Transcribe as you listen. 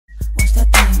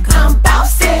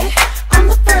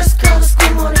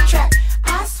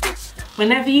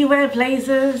Whenever you wear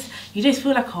blazers, you just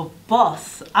feel like a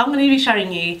boss. I'm going to be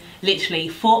showing you literally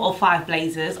 4 or 5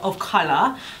 blazers of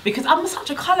colour because I'm such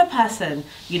a colour person.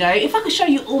 You know, if I could show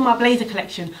you all my blazer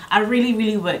collection, I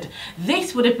really would.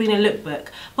 This would have been a lookbook,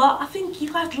 but I think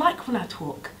you guys like when I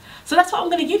talk. So that's what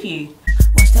I'm going to give you.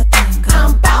 What's that thing?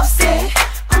 I'm Bossy.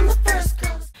 I'm the first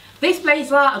girl. This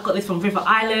blazer, I got this from River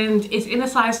Island. It's in a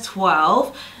size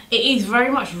 12. It is very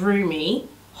much roomy,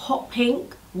 hot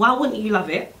pink. Why wouldn't you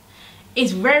love it?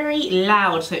 It's very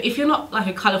loud, so if you're not like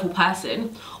a colourful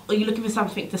person or you're looking for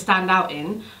something to stand out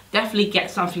in, definitely get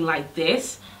something like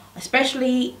this,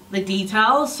 especially the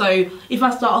details. So if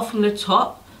I start off from the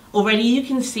top, already you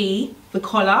can see the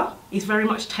collar is very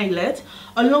much tailored,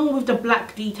 along with the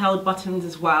black detailed buttons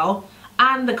as well,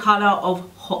 and the colour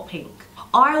of hot pink.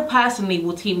 I personally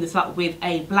will team this up with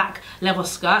a black leather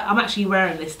skirt. I'm actually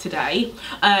wearing this today,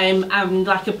 and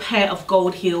like a pair of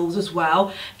gold heels as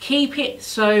well. Keep it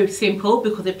so simple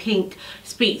because the pink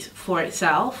speaks for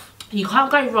itself. You can't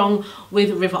go wrong with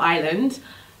River Island.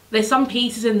 There's some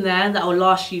pieces in there that will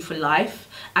last you for life,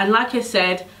 and like I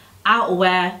said,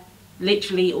 outerwear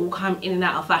literally all come in and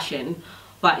out of fashion,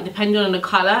 but depending on the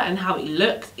colour and how it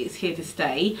looks, it's here to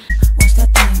stay. What's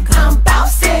that thing? I'm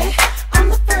Bossy. I'm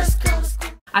the first girl.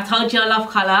 I told you I love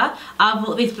colour. I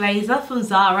bought this blazer from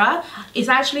Zara. It's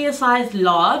actually a size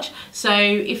large, so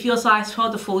if you're size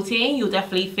 12 to 14, you'll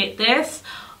definitely fit this.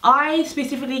 I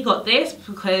specifically got this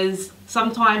because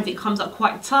sometimes it comes up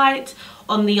quite tight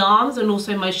on the arms and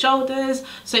also my shoulders,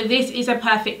 so this is a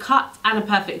perfect cut and a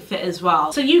perfect fit as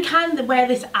well. So you can wear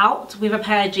this out with a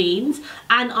pair of jeans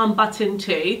and unbutton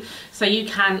too, so you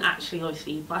can actually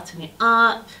obviously button it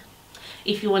up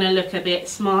if you want to look a bit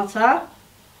smarter.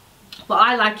 But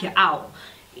I like it out.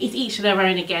 It's each to their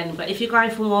own again, but if you're going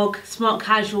for more smart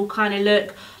casual kind of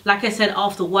look, like I said,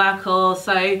 after work or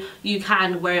so, you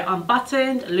can wear it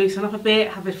unbuttoned, loosen up a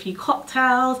bit, have a few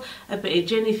cocktails, a bit of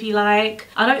gin if you like.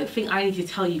 I don't think I need to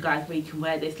tell you guys where you can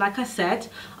wear this. Like I said,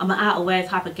 I'm an outerwear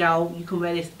type of girl. You can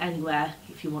wear this anywhere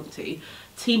if you want to.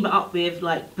 Team it up with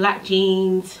like black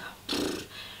jeans,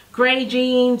 grey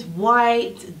jeans,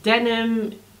 white,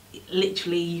 denim.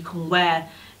 Literally you can wear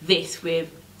this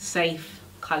with safe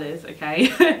colours,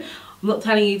 okay? I'm not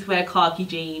telling you to wear khaki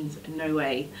jeans, no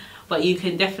way, but you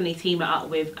can definitely team it up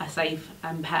with a safe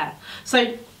pair.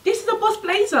 So this is a Boss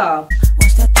blazer.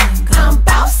 What's that thing? I'm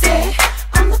Bossy.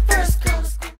 I'm the first girl.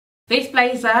 This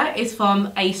blazer is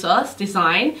from ASOS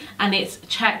Design and it's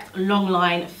checked long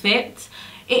line fit.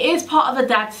 It is part of a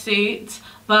dad suit,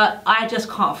 but I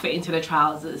just can't fit into the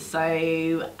trousers, so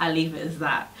I leave it as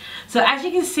that. So as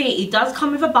you can see, it does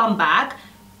come with a bum bag.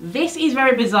 This is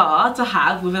very bizarre to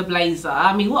have with a blazer.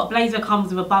 I mean, what blazer comes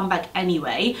with a bum bag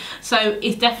anyway? So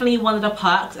it's definitely one of the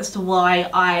perks as to why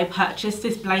I purchased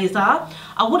this blazer.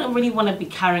 I wouldn't really want to be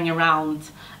carrying around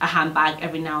a handbag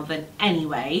every now and then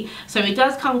anyway. So it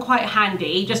does come quite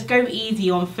handy. Just go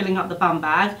easy on filling up the bum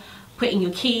bag, putting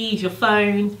your keys, your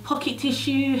phone, pocket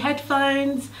tissue,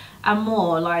 headphones, and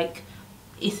more. Like,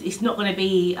 it's not going to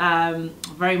be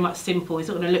very much simple. It's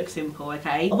not going to look simple,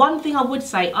 okay? One thing I would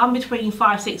say, I'm between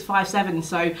 5'6", 5'7",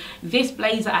 so this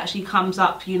blazer actually comes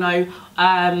up, you know,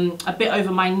 a bit over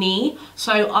my knee.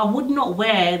 So I would not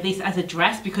wear this as a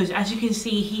dress because, as you can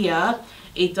see here,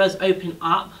 it does open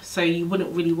up, so you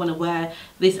wouldn't really want to wear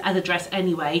this as a dress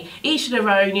anyway. Each to their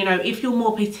own, you know. If you're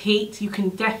more petite, you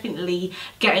can definitely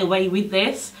get away with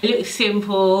this. It looks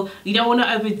simple, you don't want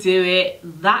to overdo it.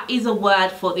 That is a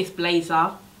word for this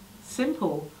blazer: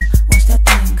 simple. What's that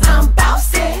thing? I'm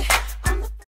Bossy.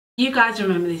 You guys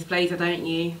remember this blazer, don't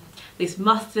you? This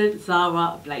mustard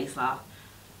Zara blazer.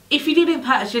 If you didn't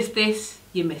purchase this,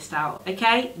 you missed out,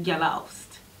 okay? You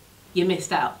lost. You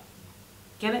missed out.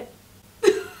 Get it?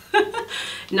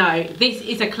 No, this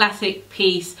is a classic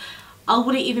piece. I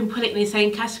wouldn't even put it in the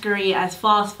same category as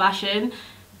fast fashion.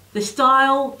 The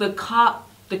style, the cut,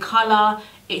 the colour,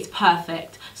 it's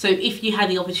perfect. So if you had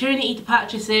the opportunity to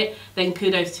purchase it, then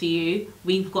kudos to you.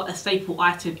 We've got a staple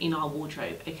item in our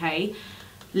wardrobe, okay?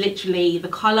 Literally, the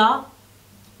colour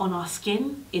on our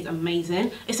skin is amazing.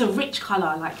 It's a rich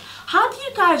colour. Like, how do you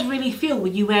guys really feel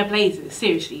when you wear blazers?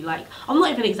 Seriously, like, I'm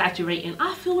not even exaggerating.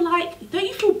 I feel like, don't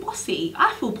you feel bossy?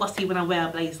 I feel bossy when I wear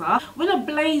a blazer. When a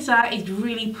blazer is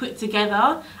really put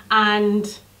together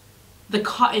and the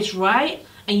cut is right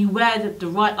and you wear the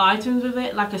right items with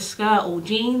it, like a skirt or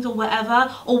jeans or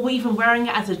whatever, or even wearing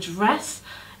it as a dress,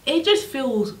 it just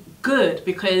feels good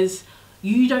because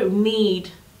you don't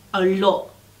need a lot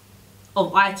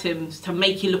of items to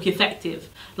make you look effective.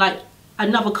 Like,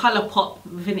 another colour pop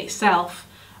within itself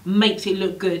makes it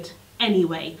look good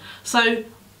anyway. So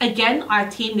again, I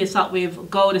teamed this up with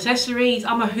gold accessories.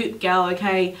 I'm a hoop girl,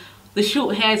 okay? the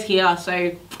short hair's here,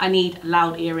 so I need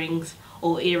loud earrings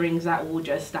or earrings that will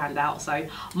just stand out. So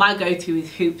my go-to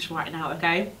is hoops right now,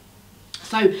 okay?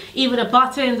 So even the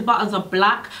buttons are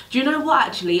black. Do you know what,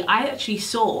 actually? I actually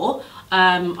saw,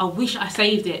 I wish I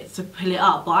saved it to pull it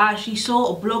up, but I actually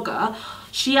saw a blogger.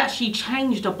 She actually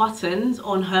changed the buttons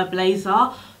on her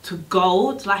blazer to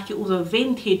gold, like it was a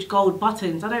vintage gold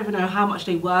buttons. I don't even know how much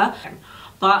they were.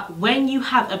 But when you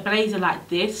have a blazer like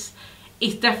this,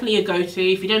 it's definitely a go-to.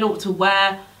 If you don't know what to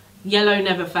wear, yellow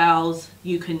never fails.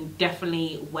 You can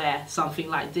definitely wear something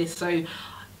like this. So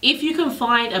if you can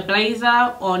find a blazer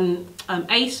on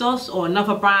ASOS or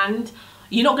another brand,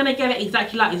 you're not going to get it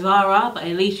exactly like Zara, but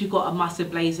at least you've got a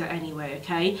mustard blazer anyway,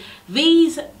 okay?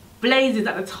 These blazers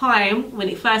at the time, when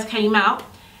it first came out,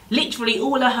 literally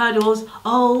all I heard was,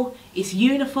 oh, it's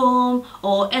uniform,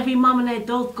 or every mum and their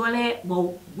dog got it.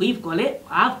 Well, we've got it,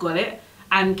 I've got it,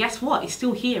 and guess what? It's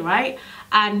still here, right?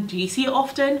 And do you see it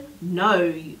often?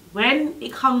 No. When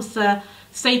it comes to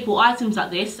staple items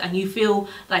like this and you feel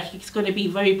like it's going to be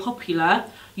very popular,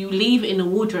 you leave it in the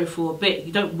wardrobe for a bit.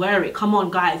 You don't wear it. Come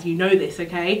on, guys, you know this,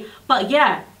 okay? But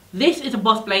yeah, this is a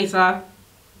Boss blazer.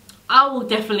 I will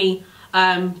definitely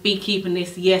be keeping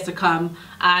this years to come,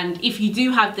 and if you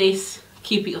do have this,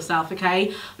 keep it yourself,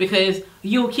 okay? Because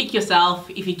you'll kick yourself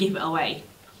if you give it away.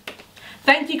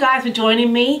 Thank you guys for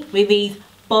joining me with these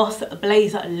Boss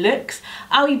blazer looks.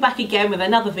 I'll be back again with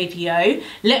another video.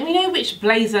 Let me know which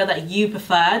blazer that you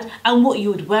preferred and what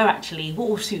you would wear, actually, what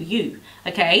will suit you,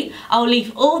 okay? I'll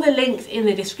leave all the links in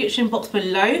the description box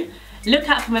below. Look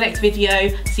out for my next video.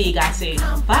 See you guys soon.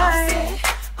 Bye.